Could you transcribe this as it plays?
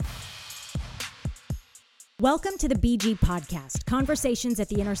Welcome to the BG Podcast, conversations at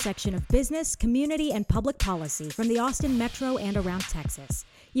the intersection of business, community, and public policy from the Austin Metro and around Texas.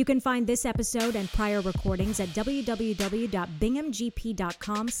 You can find this episode and prior recordings at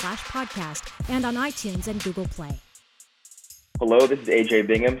www.binghamgp.com/podcast and on iTunes and Google Play. Hello, this is AJ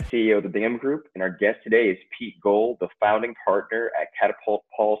Bingham, CEO of the Bingham Group, and our guest today is Pete Gould, the founding partner at Catapult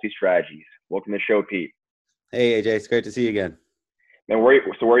Policy Strategies. Welcome to the show, Pete. Hey, AJ, it's great to see you again. Man, where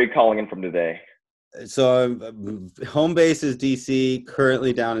are you calling in from today? So home base is DC,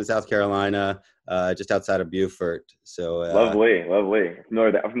 currently down in South Carolina, just outside of Beaufort. So lovely. I'm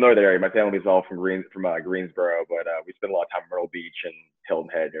familiar with the area. My family's all from Greensboro, but we spend a lot of time in Myrtle Beach and Hilton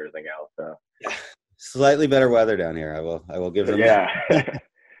Head and everything else. So. Slightly better weather down here. I will give them. Yeah.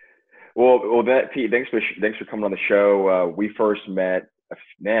 well, Pete, thanks for coming on the show. We first met,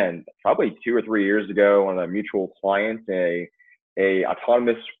 probably 2 or 3 years ago on a mutual client, a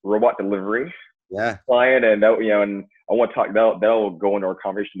autonomous robot delivery. Yeah. Client, and that, and I want to talk. That'll go into our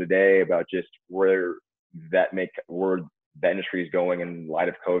conversation today about just where the industry is going in light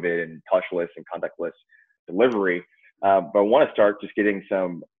of COVID and touchless and contactless delivery. But I want to start just getting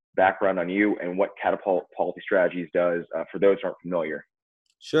some background on you and what Catapult Policy Strategies does for those who aren't familiar.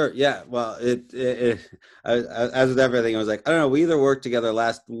 Sure. Yeah. Well, as with everything, I was like, I don't know. We either worked together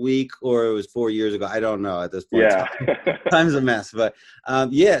last week or it was 4 years ago. I don't know at this point. Yeah. Time's a mess. But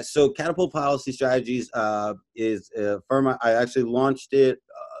so Catapult Policy Strategies is a firm. I actually launched it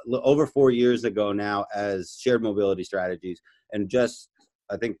over 4 years ago now as shared mobility strategies. And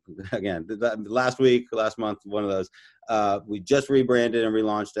I think, again, last month, one of those, we just rebranded and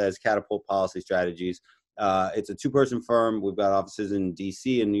relaunched as Catapult Policy Strategies. It's a 2-person firm. We've got offices in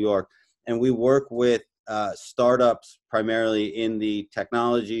DC and New York, and we work with startups primarily in the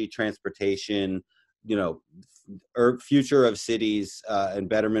technology, transportation, future of cities and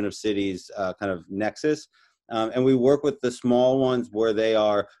betterment of cities kind of nexus. And we work with the small ones where they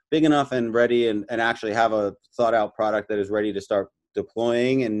are big enough and ready and actually have a thought out product that is ready to start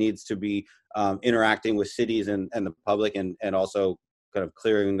deploying and needs to be interacting with cities and the public and also kind of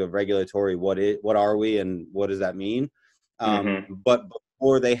clearing the regulatory, what are we and what does that mean? But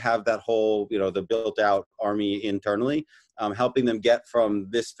before they have that whole, the built out army internally, helping them get from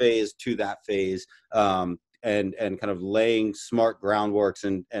this phase to that phase and kind of laying smart groundworks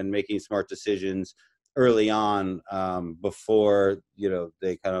and making smart decisions early on before,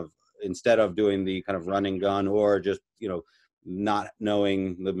 they kind of, instead of doing the kind of run and gun or just, not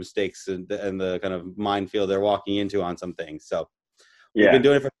knowing the mistakes and the kind of minefield they're walking into on some things. So we've been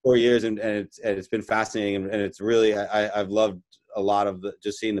doing it for 4 years and it's been fascinating. And it's really, I've loved a lot of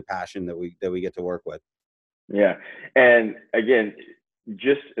just seeing the passion that we get to work with. Yeah. And again,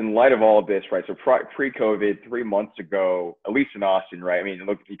 just in light of all of this, right? So pre-COVID, 3 months ago, at least in Austin, right? I mean,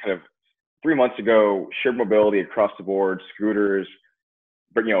 look, 3 months ago, shared mobility across the board, scooters,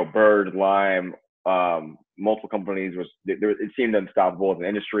 but Bird, Lime, multiple companies it seemed unstoppable as an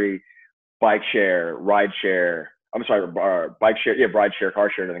industry. Bike share, ride share. I'm sorry, bike share, ride share,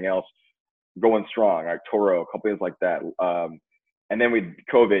 car share, everything else going strong. Like Toro, companies like that. And then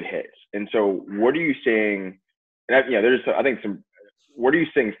COVID hits. And so, what are you seeing? And what are you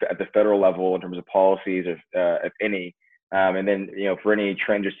seeing at the federal level in terms of policies, if any? And then for any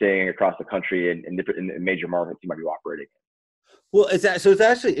trends you're seeing across the country in major markets you might be operating in. Well, it's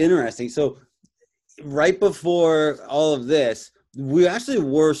actually interesting. So right before all of this, we actually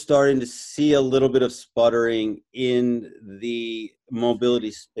were starting to see a little bit of sputtering in the mobility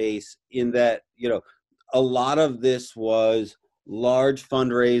space in that, a lot of this was large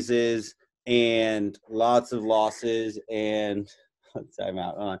fundraisers and lots of losses and time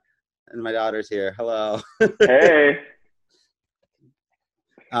out on. And my daughter's here. Hello. Hey.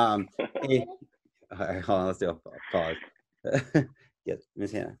 Hey. All right, hold on. Let's do a pause. Yes,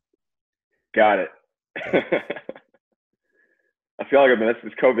 Miss Hannah. Got it. I feel like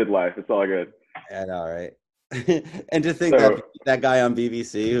it's COVID life. It's all good. I know, right? And to think that guy on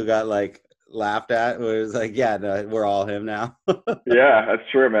BBC who got laughed at was like, yeah, no, we're all him now. Yeah, that's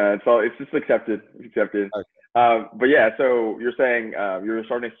true, man. It's just accepted. It's accepted. Okay. But yeah, so you're saying you're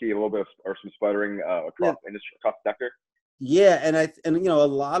starting to see a little bit of some sputtering across the industry, across the sector. Yeah, and a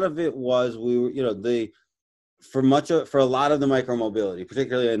lot of it was for a lot of the micromobility,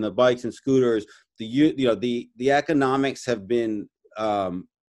 particularly in the bikes and scooters, the economics have been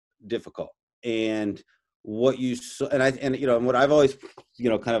difficult. And what you saw, and what I've always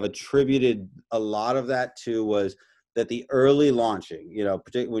kind of attributed a lot of that to was that the early launching,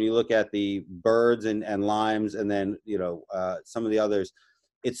 particularly when you look at the Birds and Limes, and then some of the others,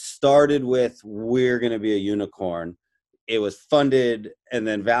 it started with we're going to be a unicorn. it was funded and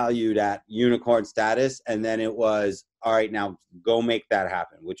then valued at unicorn status. And then it was, all right, now go make that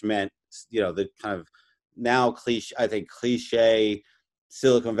happen, which meant, the kind of now cliche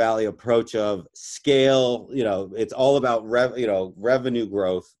Silicon Valley approach of scale. It's all about revenue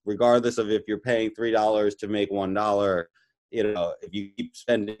growth, regardless of if you're paying $3 to make $1. If you keep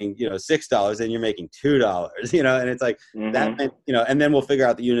spending, $6, then you're making $2, and it's like that meant, and then we'll figure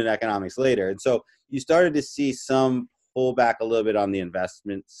out the unit economics later. And so you started to see some pull back a little bit on the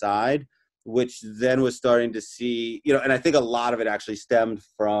investment side, which then was starting to see, and I think a lot of it actually stemmed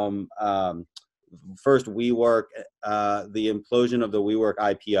from, first WeWork, the implosion of the WeWork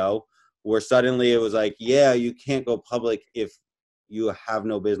IPO, where suddenly it was like, yeah, you can't go public if you have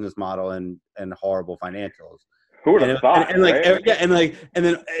no business model and horrible financials. Who would have thought? And right?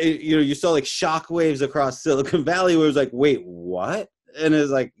 then you saw like shockwaves across Silicon Valley where it was like, wait, what? And it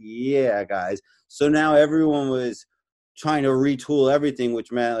was like, yeah, guys. So now everyone was trying to retool everything,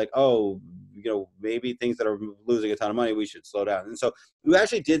 which meant like, oh, maybe things that are losing a ton of money, we should slow down. And so we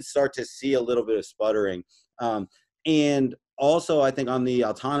actually did start to see a little bit of sputtering. And also, I think on the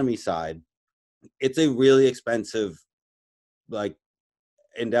autonomy side, it's a really expensive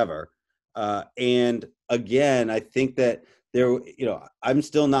endeavor. And again, I think that I'm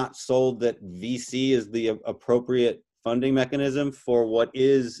still not sold that VC is the appropriate funding mechanism for what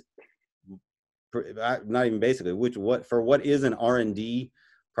is not even basically what is an R&D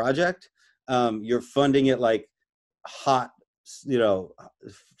project. You're funding it like hot,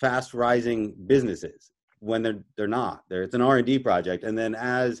 fast rising businesses when they're not. It's an R&D project. And then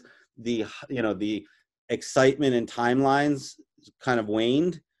as the excitement and timelines kind of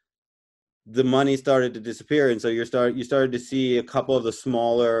waned, the money started to disappear. And so you started to see a couple of the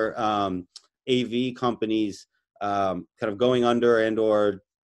smaller AV companies kind of going under and or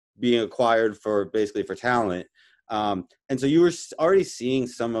being acquired for talent. And so you were already seeing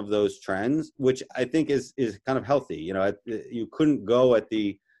some of those trends, which I think is kind of healthy. You couldn't go at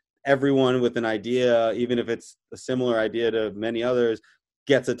everyone with an idea, even if it's a similar idea to many others,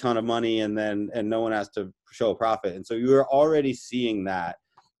 gets a ton of money and no one has to show a profit. And so you were already seeing that.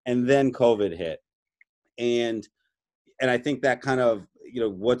 And then COVID hit. And I think that kind of,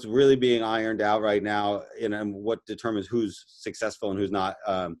 what's really being ironed out right now and what determines who's successful and who's not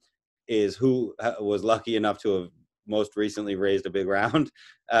is who was lucky enough to have most recently raised a big round.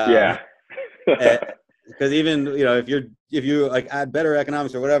 Yeah. Because even, if you like add better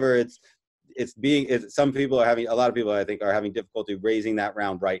economics or whatever, a lot of people I think are having difficulty raising that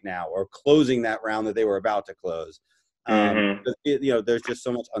round right now or closing that round that they were about to close. There's just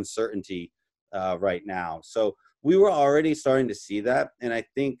so much uncertainty right now. So we were already starting to see that. And I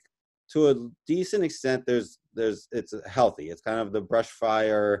think to a decent extent, it's healthy. It's kind of the brush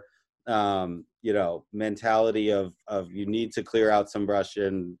fire, mentality of you need to clear out some brush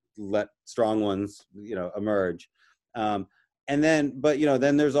and let strong ones, emerge. And then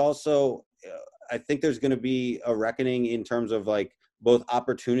there's also, I think there's going to be a reckoning in terms of like both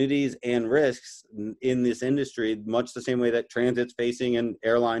opportunities and risks in this industry, much the same way that transit's facing and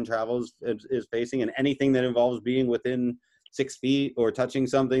airline travel is facing, and anything that involves being within 6 feet or touching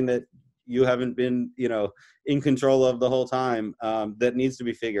something that you haven't been, in control of the whole time, that needs to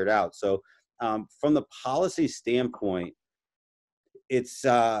be figured out. So from the policy standpoint, it's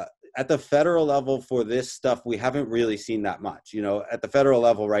at the federal level for this stuff, we haven't really seen that much. At the federal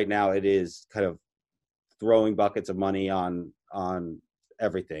level right now, it is kind of throwing buckets of money on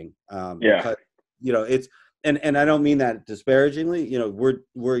everything. Because, it's, and I don't mean that disparagingly,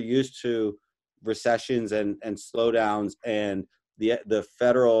 we're used to recessions and slowdowns, and the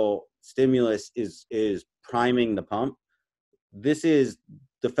federal stimulus is priming the pump. This is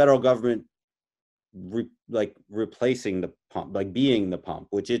the federal government replacing the pump, like being the pump,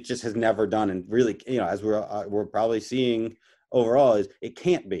 which it just has never done. And really, as we're probably seeing overall, is it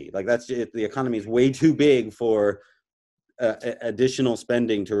can't be like that's it, the economy is way too big for additional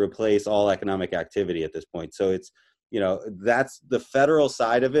spending to replace all economic activity at this point. So it's, that's the federal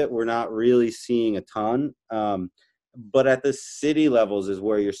side of it. We're not really seeing a ton, but at the city levels is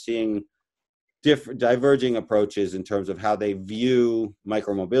where you're seeing different diverging approaches in terms of how they view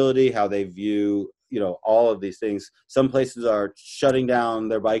micromobility, how they view, all of these things. Some places are shutting down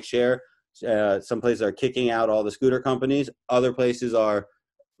their bike share. Some places are kicking out all the scooter companies. Other places are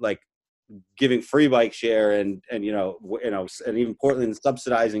like giving free bike share and even Portland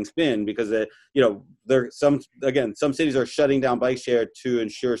subsidizing spin because some cities are shutting down bike share to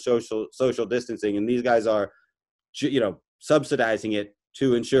ensure social distancing, and these guys are subsidizing it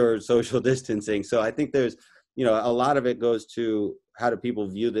to ensure social distancing. So I think there's a lot of it goes to how do people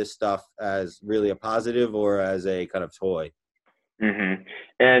view this stuff as really a positive or as a kind of toy? Mm-hmm.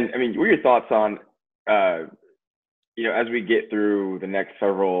 And I mean, what are your thoughts on, as we get through the next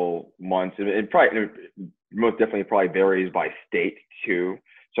several months, and it probably most definitely probably varies by state too.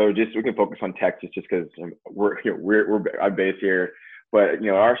 So just we can focus on Texas just because we're I'm based here, but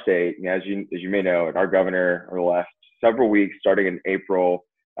our state, as you may know, our governor over the last several weeks, starting in April,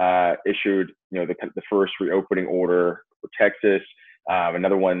 issued the first reopening order for Texas.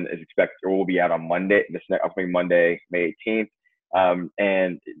 Another one is expected or will be out on Monday, this next upcoming Monday, May 18th.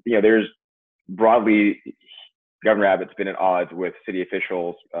 And there's broadly, Governor Abbott's been at odds with city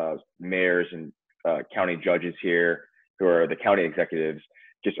officials, mayors, and county judges here, who are the county executives,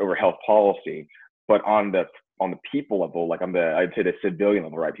 just over health policy. But on the people level, like I'd say the civilian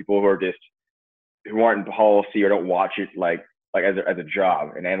level, right? People who aren't in policy or don't watch it like as a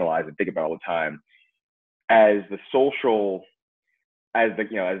job and analyze and think about it all the time. As the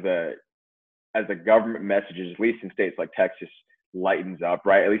government messages, at least in states like Texas, lightens up,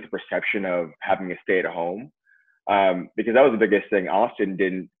 right? At least the perception of having to stay at home. Because that was the biggest thing. Austin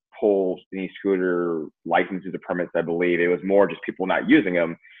didn't pull any scooter licenses or permits, I believe. It was more just people not using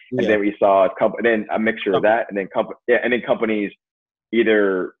them. And then we saw a mixture of that, and then companies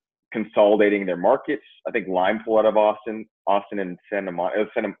either consolidating their markets. I think Lime pulled out of Austin and Santa Monica.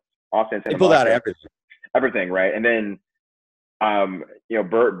 They pulled out of everything, right? And then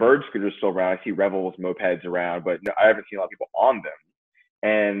bird scooters still around. I see Revels mopeds around, but I haven't seen a lot of people on them.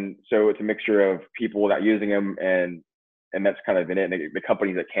 And so it's a mixture of people not using them, and that's kind of been it. And the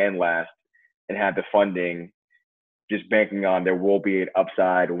companies that can last and have the funding, just banking on there will be an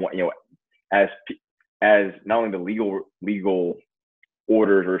upside. As not only the legal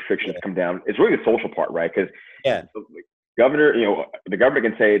orders or restrictions come down, it's really the social part, right? Because the government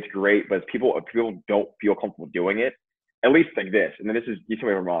can say it's great, but if people don't feel comfortable doing it, at least like this. And then you tell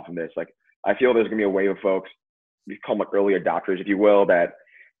me if I'm off on this. Like, I feel there's gonna be a wave of folks, we call them like early adopters, if you will, that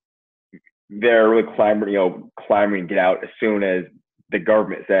they're really clamoring to get out as soon as the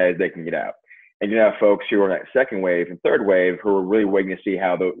government says they can get out. And you have folks who are in that second wave and third wave who are really waiting to see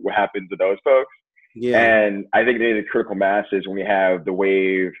what happens to those folks. Yeah. And I think the critical mass is when we have the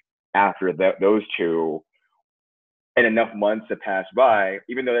wave after those two, and enough months have passed by,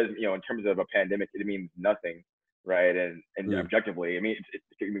 even though in terms of a pandemic, it means nothing, right? And objectively, I mean,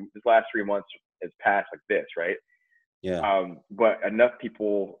 this last 3 months has passed like this, right? Yeah. But enough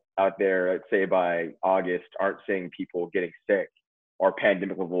people out there, let's say by August, aren't seeing people getting sick or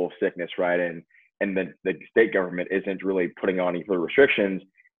pandemic level of sickness, right? And the state government isn't really putting on any further restrictions.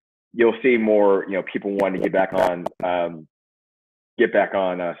 You'll see more, people wanting to get back on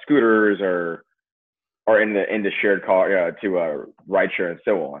scooters or into shared car to rideshare and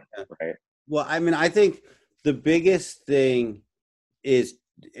so on, right? Well, I mean, I think the biggest thing is,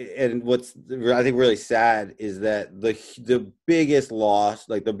 and what's I think really sad, is that the biggest loss,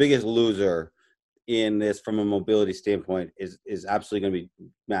 like the biggest loser in this from a mobility standpoint is absolutely going to be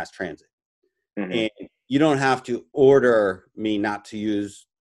mass transit. Mm-hmm. And you don't have to order me not to use,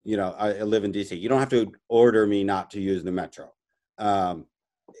 I live in DC. You don't have to order me not to use the metro. And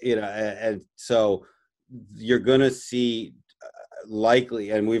so you're going to see likely,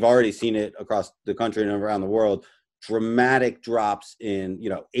 and we've already seen it across the country and around the world, dramatic drops in,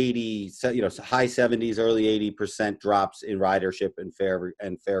 80, high 70s, early 80% drops in ridership and fare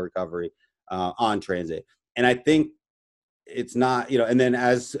recovery on transit. And I think it's not, and then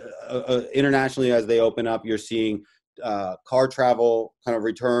as internationally, as they open up, you're seeing car travel kind of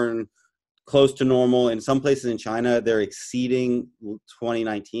return close to normal. In some places in China, they're exceeding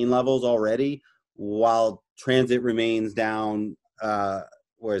 2019 levels already, while transit remains down,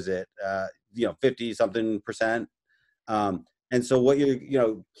 50 something percent. And so what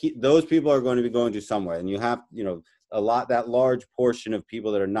those people are going to be going to somewhere, and you have, that large portion of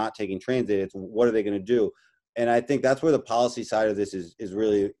people that are not taking transit. It's what are they going to do? And I think that's where the policy side of this is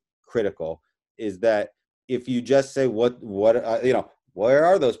really critical, is that if you just say where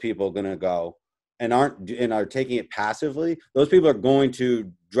are those people going to go and are taking it passively, those people are going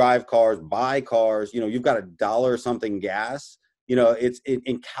to drive cars, buy cars. You've got $1 something gas. It's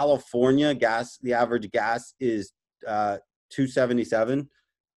in California, the average gas is $2.77.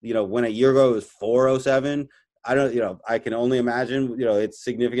 When a year ago it was $4.07. I can only imagine, it's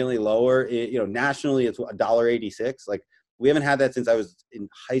significantly lower. Nationally it's $1.86. Like, we haven't had that since I was in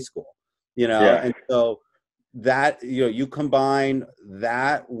high school, And so that, you combine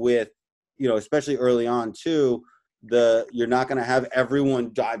that with, especially early on too, you're not going to have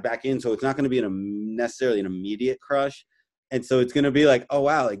everyone dive back in. So it's not going to be necessarily an immediate crush. And so it's going to be like, oh,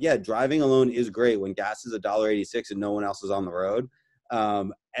 wow, driving alone is great when gas is $1.86 and no one else is on the road.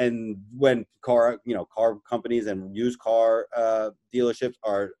 And when car companies and used car dealerships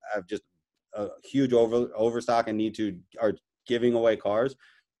have just a huge overstock and are giving away cars,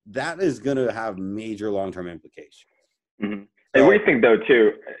 that is going to have major long-term implications. Mm-hmm. So, and what do you think though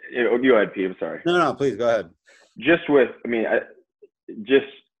too? You go ahead, Pete. I'm sorry. No, please go ahead. Just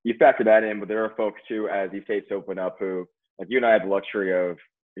you factor that in, but there are folks too, as these states open up, who, like you and I, have the luxury of,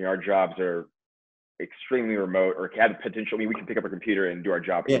 our jobs are extremely remote, or have the potential. I mean, we can pick up a computer and do our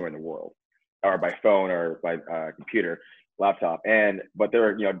job anywhere in the world, or by phone or by computer, laptop. But there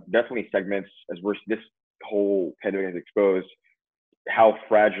are, definitely segments, as this whole pandemic has exposed how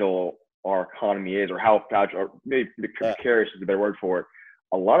fragile our economy is, or how fragile, or maybe precarious is the better word for it.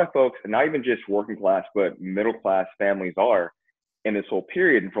 A lot of folks, and not even just working class, but middle class families are in this whole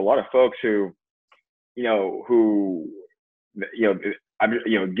period. And for a lot of folks who, given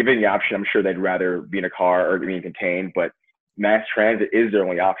the option, I'm sure they'd rather be in a car or being contained, but mass transit is their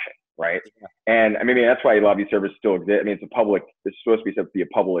only option, right? Yeah. And I mean, that's why a lot of these services still exist. I mean, it's supposed to be a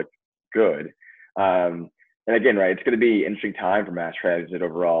public good. And again, right, it's going to be an interesting time for mass transit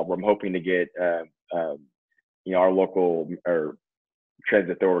overall. I'm hoping to get, our local or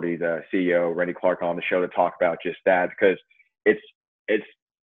transit authority's CEO, Randy Clark, on the show to talk about just that, because this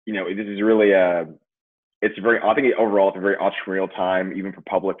is really I think overall it's a very entrepreneurial time, even for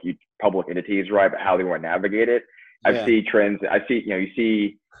public entities, right? But how they want to navigate it. Yeah. I see trends. You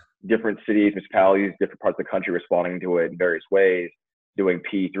see different cities, municipalities, different parts of the country responding to it in various ways, doing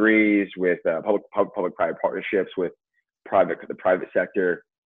P3s with public-private partnerships with the private sector,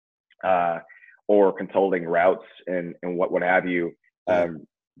 or consulting routes and what have you. Yeah.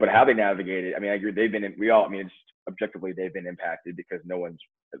 But how they navigate it, I mean, I agree. Objectively, they've been impacted because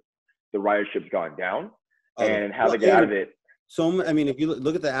the ridership's gone down, and how they get out of it. So, I mean, if you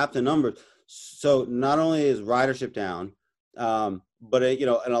look at the APTA numbers, so not only is ridership down, but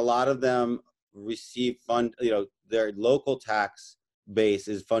and a lot of them receive their local tax base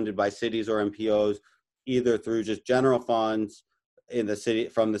is funded by cities or MPOs, either through just general funds in the city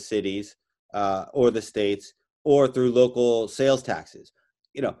from the cities or the states, or through local sales taxes.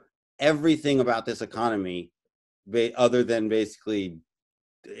 Everything about this economy, other than basically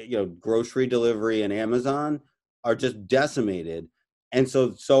grocery delivery and Amazon, are just decimated, and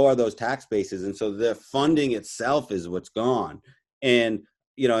so are those tax bases, and so the funding itself is what's gone. And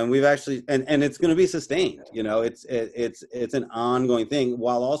and we've actually, and it's going to be sustained. It's an ongoing thing,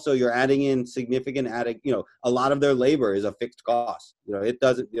 while also you're adding in significant a lot of their labor is a fixed cost. It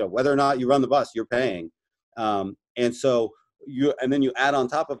doesn't, whether or not you run the bus, you're paying. And so then you add on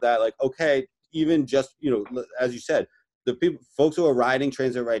top of that, like, okay, even just, as you said, folks who are riding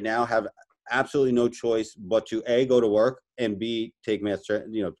transit right now have absolutely no choice but to A, go to work, and B, take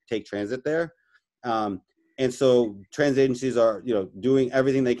transit there. And so transit agencies are, doing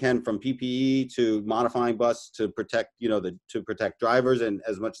everything they can, from PPE to modifying bus to protect, to protect drivers and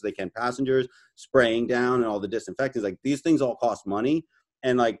as much as they can passengers, spraying down and all the disinfectants. Like, these things all cost money.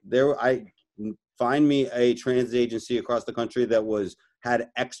 And find me a transit agency across the country that had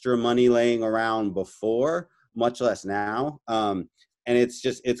extra money laying around before, much less now. And it's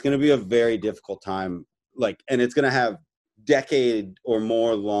going to be a very difficult time. And it's going to have decade or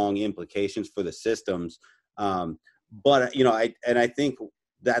more long implications for the systems. But I think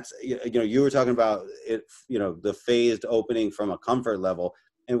that's, you were talking about it, the phased opening from a comfort level.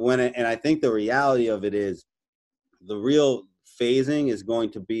 And I think the reality of it is, the real phasing is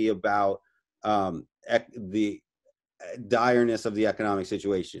going to be about the direness of the economic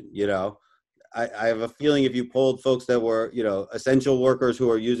situation. I have a feeling if you polled folks that were, essential workers who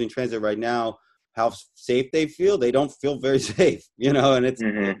are using transit right now, how safe they feel, they don't feel very safe, and it's,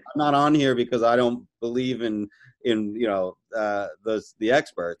 I'm not on here because I don't believe in the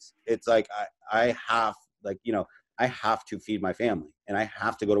experts. It's like, I have to feed my family, and I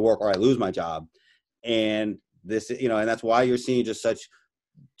have to go to work, or I lose my job. And this, and that's why you're seeing just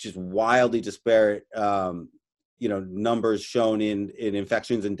wildly disparate, numbers shown in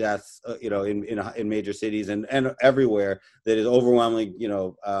infections and deaths, in major cities and everywhere, that is overwhelmingly,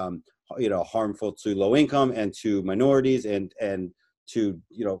 harmful to low income and to minorities and to,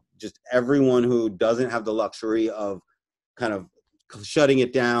 just everyone who doesn't have the luxury of kind of shutting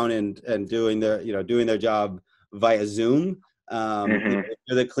it down and doing their job via Zoom. If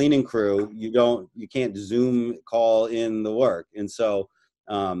you're the cleaning crew, you can't Zoom call in the work. And so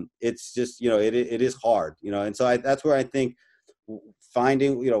it's just, it is hard, and so that's where I think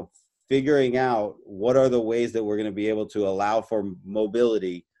figuring out what are the ways that we're going to be able to allow for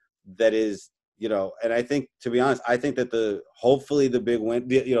mobility that is, and I think, to be honest, I think that hopefully the big win,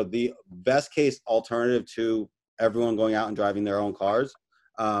 the best case alternative to everyone going out and driving their own cars,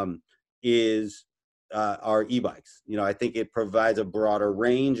 is are e-bikes. I think it provides a broader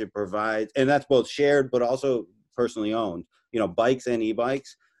range. It provides, and that's both shared but also personally owned. Bikes and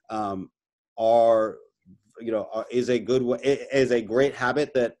e-bikes are is a good way, is a great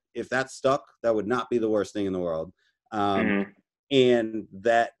habit that if that's stuck, that would not be the worst thing in the world. And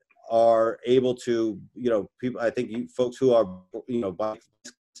that are able to, people, I think folks who are, bikes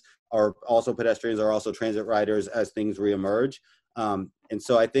are also pedestrians, are also transit riders as things reemerge. And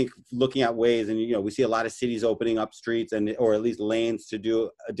so I think looking at ways, and, we see a lot of cities opening up streets or at least lanes to do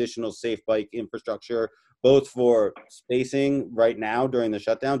additional safe bike infrastructure, both for spacing right now during the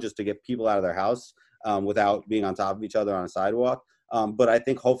shutdown, just to get people out of their house without being on top of each other on a sidewalk. But I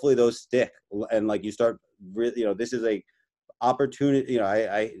think hopefully those stick, and like you start really, this is a opportunity.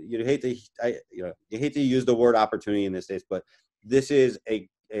 You hate to use the word opportunity in this case, but this is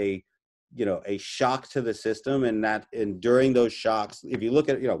a shock to the system, and during those shocks, if you look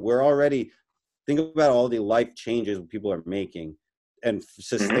at, we're already, think about all the life changes people are making and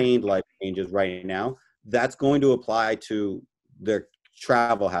sustained life changes right now. That's going to apply to their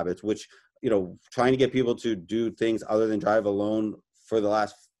travel habits, which, trying to get people to do things other than drive alone for the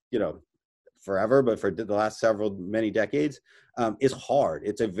last, forever, but for the last many decades, is hard.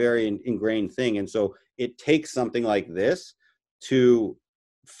 It's a very ingrained thing. And so it takes something like this to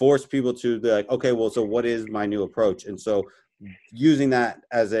force people to be like, okay, well, so what is my new approach? And so using that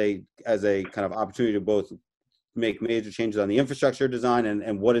as a kind of opportunity to both make major changes on the infrastructure design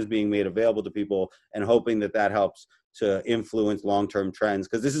and what is being made available to people, and hoping that helps to influence long-term trends,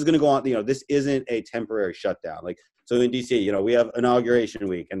 because this is going to go on. This isn't a temporary shutdown. Like, so in DC, we have inauguration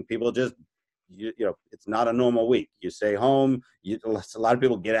week, and people just, it's not a normal week. You stay home. A lot of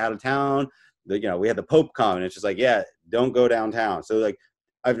people get out of town. We had the Pope come, and it's just like, yeah, don't go downtown. So like,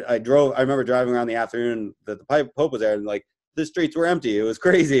 I remember driving around the afternoon that the Pope was there, and like the streets were empty. It was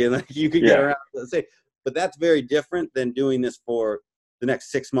crazy, and like you could get around. But that's very different than doing this for the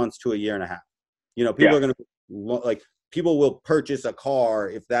next 6 months to a year and a half. People are going to, like, people will purchase a car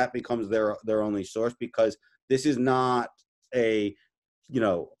if that becomes their only source, because this is not a,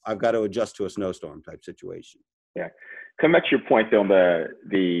 I've got to adjust to a snowstorm type situation. Yeah. Come back to your point, though, on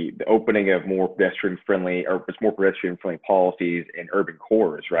the opening of more pedestrian-friendly policies in urban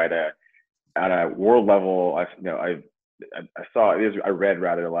cores, right? At a world level, I read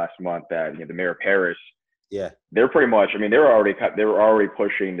last month that the mayor of Paris, they're pretty much, they were already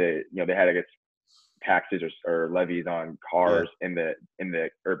pushing they had to get taxes or levies on cars in the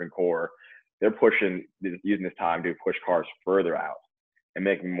urban core. They're using this time to push cars further out and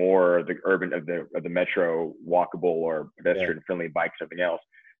making more of the urban of the metro walkable or pedestrian friendly bikes, something else.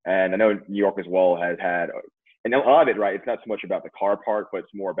 And I know New York as well has had, and a lot of it, right, it's not so much about the car park, but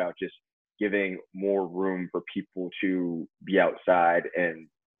it's more about just giving more room for people to be outside and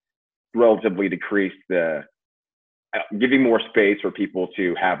relatively decrease giving more space for people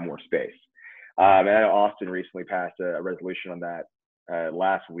to have more space. And I know Austin recently passed a resolution on that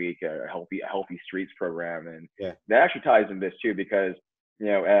last week, a healthy streets program, and that actually ties in this too, because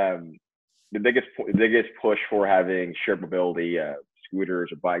the biggest push for having shared mobility,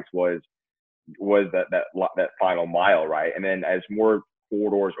 scooters or bikes, was that final mile, right? And then as more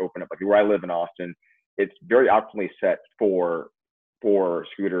corridors open up, like where I live in Austin, it's very optimally set for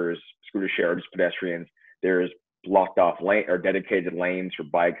scooters, scooter shares, pedestrians. There's blocked off lane or dedicated lanes for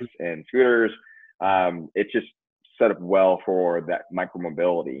bikes and scooters. It's just set up well for that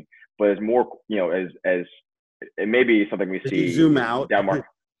micromobility. But as more, as it may be something we see zoom out down market.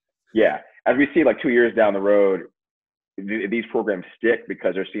 As we see like 2 years down the road, these programs stick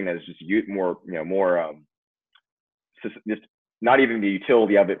because they're seen as just more just not even the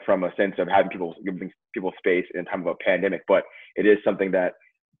utility of it from a sense of giving people space in time of a pandemic, but it is something that,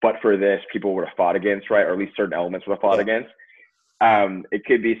 but for this, people would have fought against, right? Or at least certain elements would have fought against. It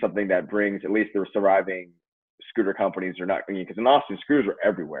could be something that brings at least the surviving scooter companies are not, because in Austin, scooters were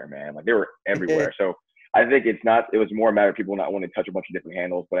everywhere, man. Like they were everywhere. So I think it was more a matter of people not wanting to touch a bunch of different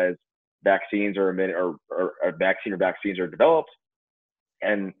handles, but as vaccines or vaccines are developed,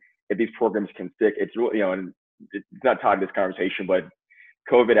 and if these programs can stick, it's really, and it's not tied to this conversation, but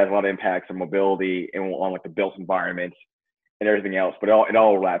COVID has a lot of impacts on mobility and on like the built environment and everything else, but it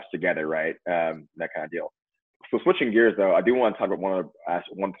all wraps together, right? That kind of deal. So switching gears though, I do want to talk about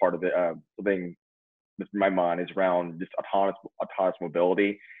one part of it, something that's in my mind is around just autonomous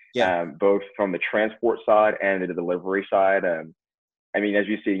mobility, both from the transport side and the delivery side. I mean, as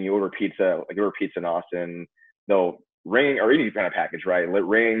you see, you order pizza in Austin, they'll ring, or any kind of package, right?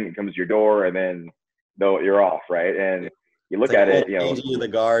 Ring, it comes to your door, and then you're off, right? And you look It's like at a it, whole changing of the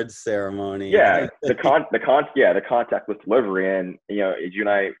guards ceremony. yeah, the contactless delivery, and as you and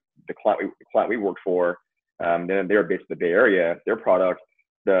I, the client we worked for, then they're based in the Bay Area. Their product,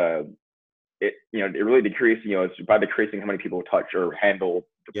 it really decreased, it's by decreasing how many people touch or handle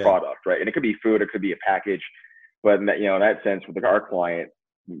the product, right? And it could be food, it could be a package, but in that sense, with our client,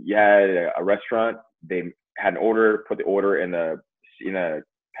 you had a restaurant, they had an order, put the order in a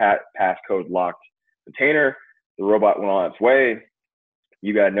passcode locked container. The robot went on its way.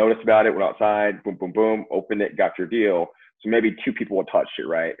 You got a notice about it, went outside, boom, boom, boom, opened it, got your deal. So maybe 2 people will touch it,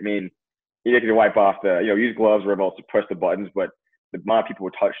 right? I mean, you can wipe off use gloves or whatever else to press the buttons, but the amount of people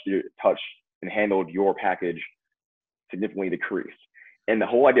who touched and handled your package significantly decreased. And the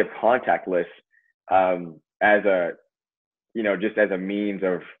whole idea of contactless, as a, just as a means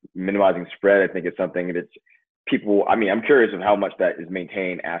of minimizing spread, I think it's something that's people, I'm curious of how much that is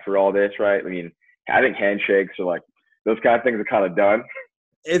maintained after all this, right? I mean, I think handshakes are like, those kind of things are kind of done.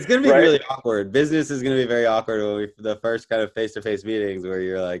 It's going to be right? really awkward. Business is going to be very awkward when the first kind of face-to-face meetings where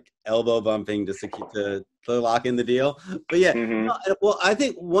you're like elbow bumping to lock in the deal. But yeah, well, I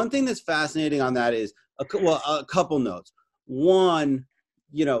think one thing that's fascinating on that is, a couple notes. One,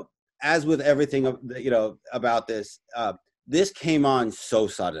 as with everything, about this, this came on so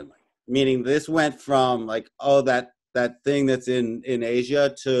suddenly, meaning this went from like, oh, that thing that's in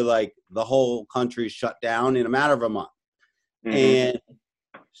Asia to like the whole country shut down in a matter of a month. And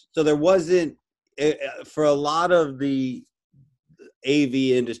so there wasn't, for a lot of the AV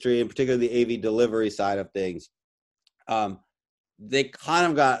industry, and particularly the AV delivery side of things, they kind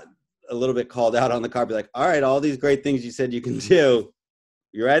of got a little bit called out on the carpet, like, all right, all these great things you said you can do,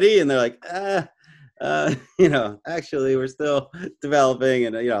 you ready? And they're like, actually we're still developing,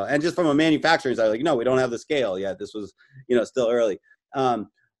 and and just from a manufacturing side, like, no, we don't have the scale yet. This was, still early. But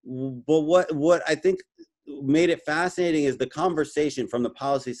what I think made it fascinating is the conversation from the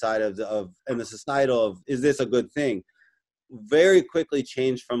policy side of and the societal of, is this a good thing, very quickly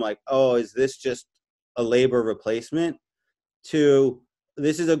changed from like, oh, is this just a labor replacement, to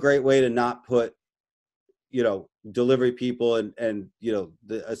this is a great way to not put delivery people and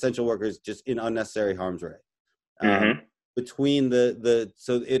the essential workers just in unnecessary harm's way. Between the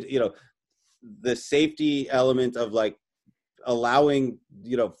the safety element of like allowing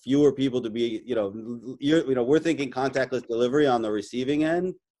fewer people to be we're thinking contactless delivery on the receiving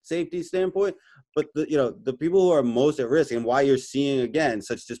end safety standpoint, but the people who are most at risk, and why you're seeing again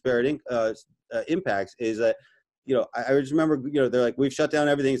such disparate impacts, is that I just remember they're like, we've shut down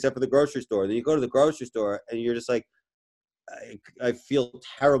everything except for the grocery store. Then you go to the grocery store and you're just like, I feel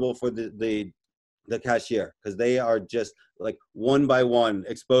terrible for the cashier, because they are just like one by one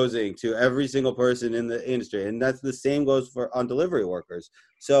exposing to every single person in the industry, and that's the same goes for on delivery workers.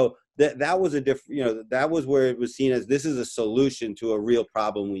 So that was a different, that was where it was seen as this is a solution to a real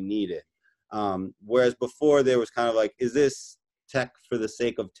problem we needed. Whereas before there was kind of like, is this tech for the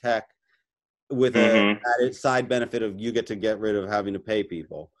sake of tech, with a added side benefit of you get rid of having to pay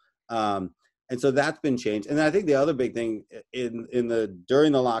people. And so that's been changed. And I think the other big thing during the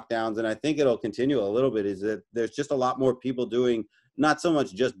lockdowns, and I think it'll continue a little bit, is that there's just a lot more people doing not so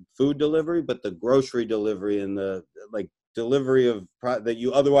much just food delivery, but the grocery delivery and the like delivery of that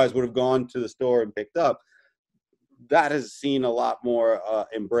you otherwise would have gone to the store and picked up. That has seen a lot more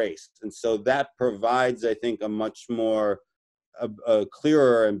embraced. And so that provides, I think, a much more a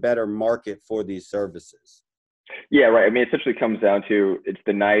clearer and better market for these services. Yeah, right. I mean, it essentially comes down to, it's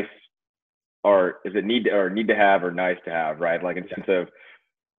the nice, or is it need to have or nice to have, right? Like in the sense of,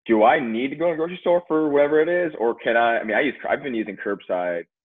 do I need to go to a grocery store for whatever it is, or can I've been using the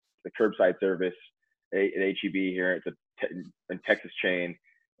curbside service at HEB here. It's a Texas chain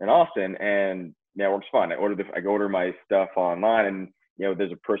in Austin, and it works fine. I order my stuff online, and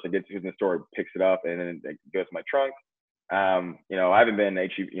there's a person that gets in the store, picks it up, and then it goes to my trunk. I haven't been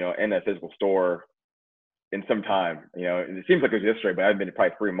in a physical store in some time. It seems like it was yesterday, but I've been in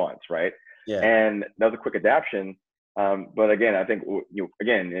probably 3 months, right? Yeah. And that was a quick adaptation. But again, I think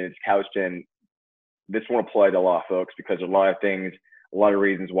it's couched in. This won't apply to a lot of folks, because there's a lot of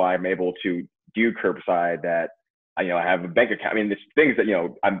reasons why I'm able to do curbside. That I have a bank account. I mean, there's things that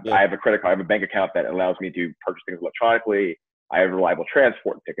I have a credit card. I have a bank account that allows me to purchase things electronically. I have reliable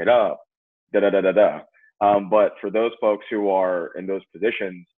transport to pick it up. But for those folks who are in those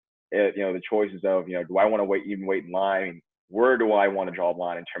positions, the choices of, do I want to wait in line? Where do I want to draw a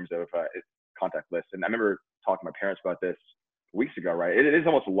line in terms of contactless? And I remember talking to my parents about this weeks ago, right? It is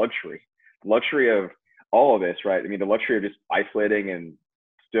almost a luxury of all of this, right? I mean, the luxury of just isolating and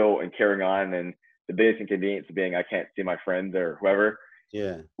carrying on, and the biggest inconvenience of being, I can't see my friends or whoever.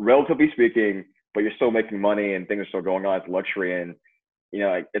 Yeah. Relatively speaking, but you're still making money and things are still going on. It's luxury, and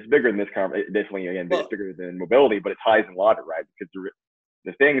like it's bigger than this conversation. Definitely, again, it's bigger than mobility, but it ties in a lot of it, right? Because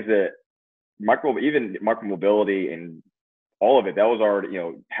the things that even micro mobility and all of it, that was already,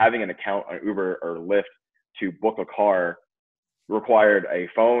 having an account on Uber or Lyft to book a car required a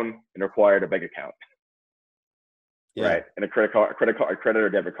phone and required a bank account, right? And a credit or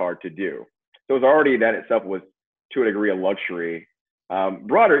debit card to do. So it was already, that itself was to a degree a luxury.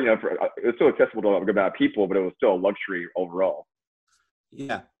 Broader, it was still accessible to a good amount of people, but it was still a luxury overall.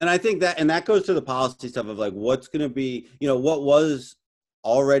 Yeah. And I think that goes to the policy stuff of like, what's going to be, what was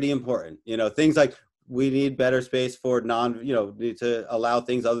already important, things like we need better space for to allow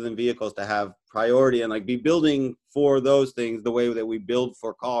things other than vehicles to have priority and like be building for those things the way that we build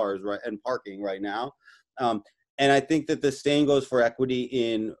for cars, right, and parking right now. And I think that the same goes for equity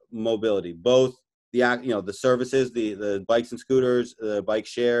in mobility, both the services, the bikes and scooters, the bike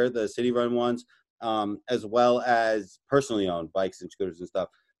share, the city run ones, as well as personally owned bikes and scooters and stuff.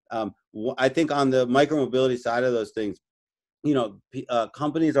 I think on the micromobility side of those things,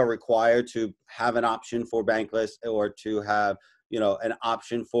 companies are required to have an option for bankless or to have, an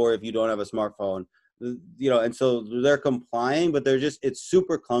option for if you don't have a smartphone, and so they're complying, but it's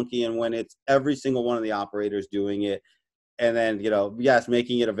super clunky. And when it's every single one of the operators doing it, and then, yes,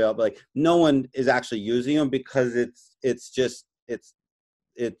 making it available, like no one is actually using them because it's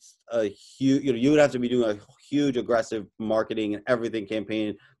a huge, you would have to be doing a huge aggressive marketing and everything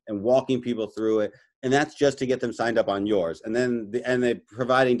campaign and walking people through it. And that's just to get them signed up on yours. And then they're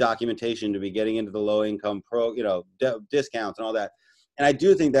providing documentation to be getting into the low income discounts and all that. And I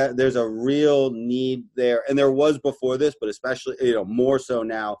do think that there's a real need there. And there was before this, but especially, more so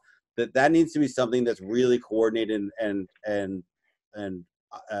now, that needs to be something that's really coordinated and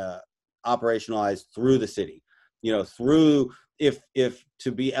operationalized through the city, through, if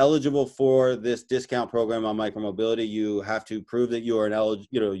to be eligible for this discount program on micromobility, you have to prove that you are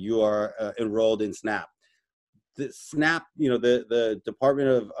you are enrolled in SNAP. The SNAP, the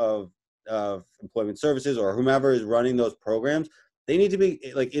Department of Employment Services or whomever is running those programs, they need to be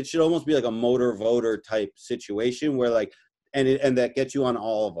like, it should almost be like a motor voter type situation where like, and that gets you on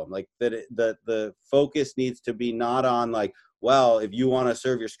all of them. Like the focus needs to be not on like, well, if you want to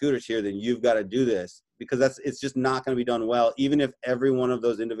serve your scooters here, then you've got to do this, because it's just not going to be done well. Even if every one of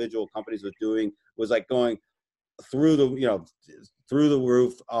those individual companies was like going through the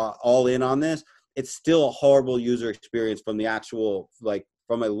roof, all in on this, it's still a horrible user experience from the actual, like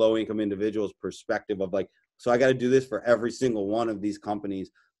from a low income individual's perspective of like, so I got to do this for every single one of these companies.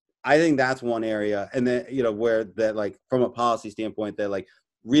 I think that's one area. And then, where that, like, from a policy standpoint, that like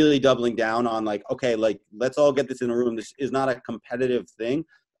really doubling down on like, okay, like, let's all get this in a room. This is not a competitive thing.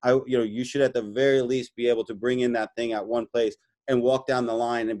 You should at the very least be able to bring in that thing at one place and walk down the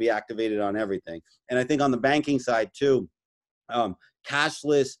line and be activated on everything. And I think on the banking side too,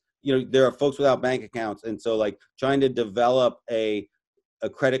 cashless, there are folks without bank accounts. And so like trying to develop a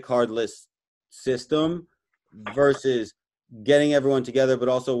credit cardless system versus getting everyone together, but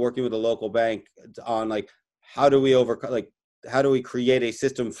also working with a local bank on like, how do we create a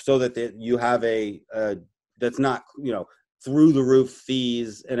system so that you have that's not, through the roof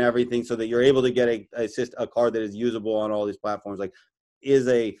fees and everything, so that you're able to get a card that is usable on all these platforms, like is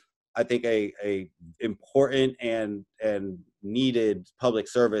I think a important and needed public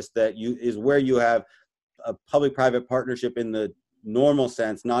service that is where you have a public-private partnership in the normal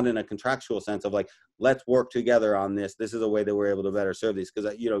sense, not in a contractual sense of like, let's work together on this. This is a way that we're able to better serve these,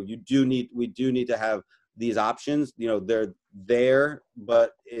 because we do need to have these options. They're there,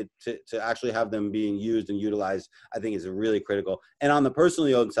 but to actually have them being used and utilized, I think is really critical. And on the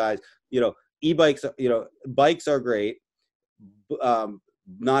personally owned side, e-bikes, bikes are great.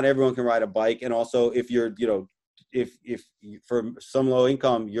 Not everyone can ride a bike, and also if you're, if for some low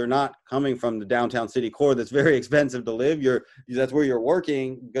income, you're not coming from the downtown city core that's very expensive to live, that's where you're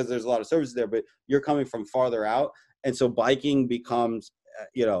working because there's a lot of services there, but you're coming from farther out, and so biking becomes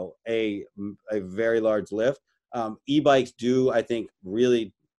a very large lift. E-bikes do, I think,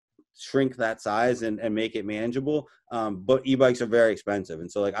 really shrink that size and make it manageable, but e-bikes are very expensive.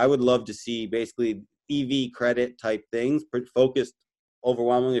 And so like I would love to see basically EV credit type things focused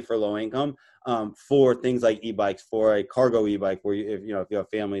overwhelmingly for low income, for things like e-bikes, for a cargo e-bike where if you have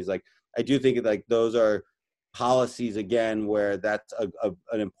families, like I do think like those are policies again where that's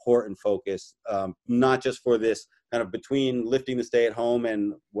an important focus, not just for this kind of between lifting the stay at home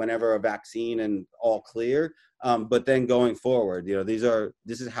and whenever a vaccine and all clear, but then going forward,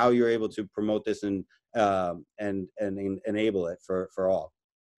 this is how you're able to promote this and enable it for all.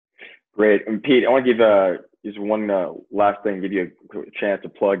 Great. And Pete, I want to give just one last thing, give you a chance to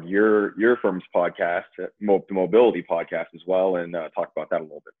plug your firm's podcast, the Mobility Podcast as well, and talk about that a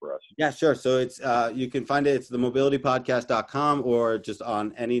little bit for us. Yeah, sure. So it's you can find it. It's themobilitypodcast.com or just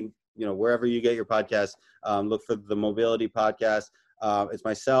on any, wherever you get your podcasts. Look for the Mobility Podcast. It's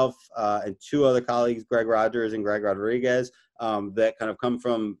myself and two other colleagues, Greg Rogers and Greg Rodriguez, that kind of come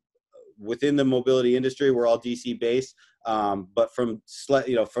from within the mobility industry. We're all DC based, but from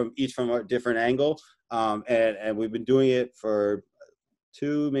each from a different angle. And we've been doing it for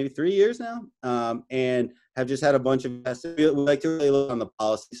 2, maybe 3 years now, and have just had a bunch of guests. We like to really look on the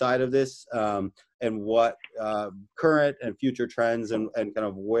policy side of this, and what current and future trends and kind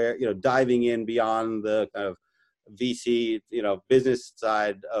of where, diving in beyond the kind of VC, business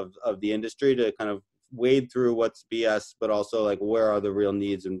side of the industry to kind of wade through what's BS, but also like where are the real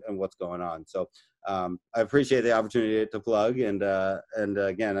needs and what's going on. So I appreciate the opportunity to plug, and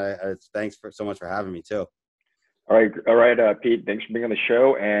again, thanks so much for having me too. All right, Pete, thanks for being on the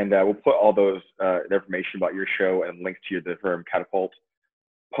show, and we'll put all those information about your show and links to the firm Catapult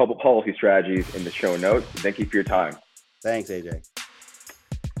Public Policy Strategies in the show notes. Thank you for your time. Thanks, AJ.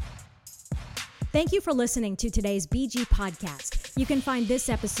 Thank you for listening to today's BG podcast. You can find this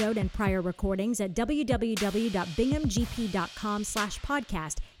episode and prior recordings at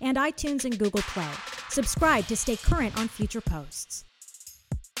www.binghamgp.com/podcast and iTunes and Google Play. Subscribe to stay current on future posts.